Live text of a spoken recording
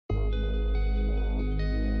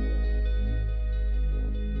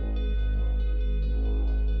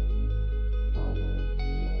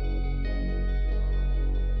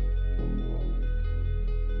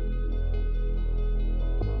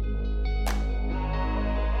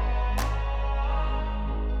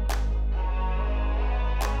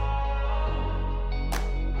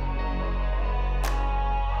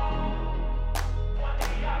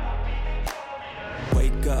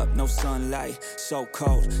no sunlight, so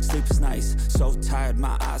cold, sleepless nights, so tired,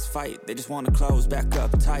 my eyes fight, they just wanna close back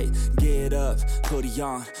up tight. Get up, hoodie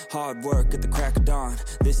on, hard work at the crack of dawn.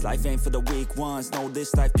 This life ain't for the weak ones, no,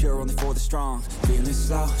 this life pure only for the strong. Feeling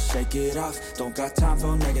slow, shake it off, don't got time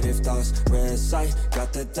for negative thoughts. Red sight,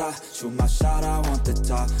 got the dot, shoot my shot, I want the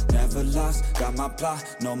top. Never lost, got my plot,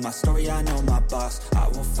 know my story, I know my boss. I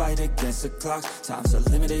will fight against the clock, time's a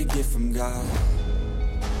limited gift from God.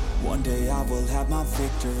 One day I will have my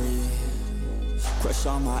victory, crush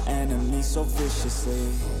all my enemies so viciously.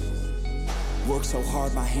 Work so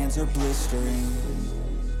hard my hands are blistering,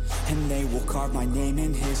 and they will carve my name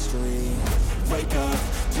in history. Wake up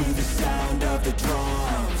to the sound of the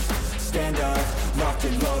drums, stand up, locked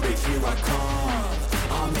and loaded, here I come.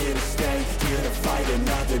 I'm here to stay, here to fight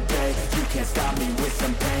another day. You can't stop me with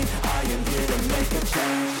some pain, I am here to make a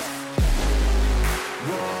change.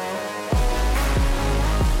 Whoa.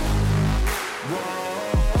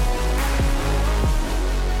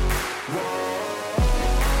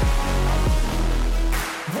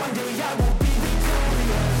 One day I will be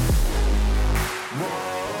victorious.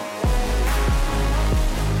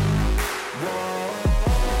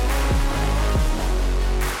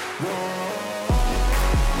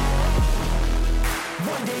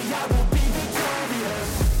 One day I will be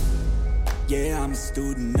victorious. Yeah, I'm a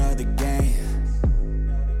student of the game.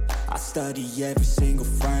 I study every single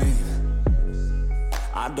frame.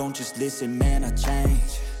 I don't just listen, man, I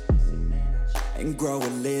change and grow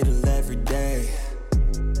a little every day.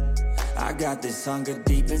 I got this hunger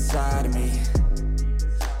deep inside of me,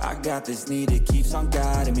 I got this need that keeps on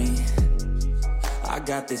guiding me, I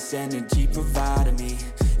got this energy providing me.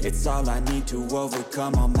 It's all I need to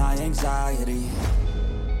overcome all my anxiety.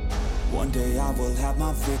 One day I will have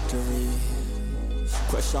my victory,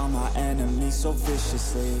 crush all my enemies so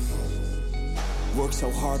viciously. Work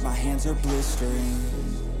so hard my hands are blistering,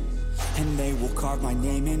 and they will carve my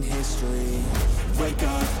name in history. Wake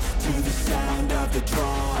up to the sound of the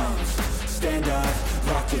drums, stand up,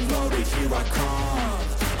 locked and loaded, here I come.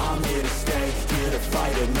 I'm here to stay, here to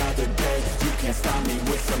fight another day. You can't stop me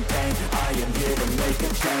with some pain, I am here to make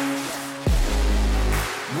a change.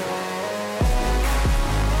 Whoa.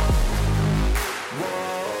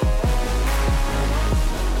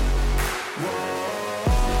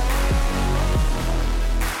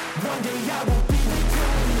 One day I will be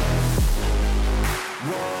victorious.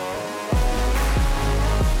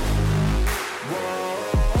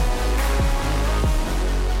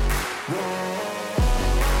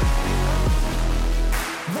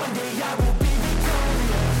 One day I will be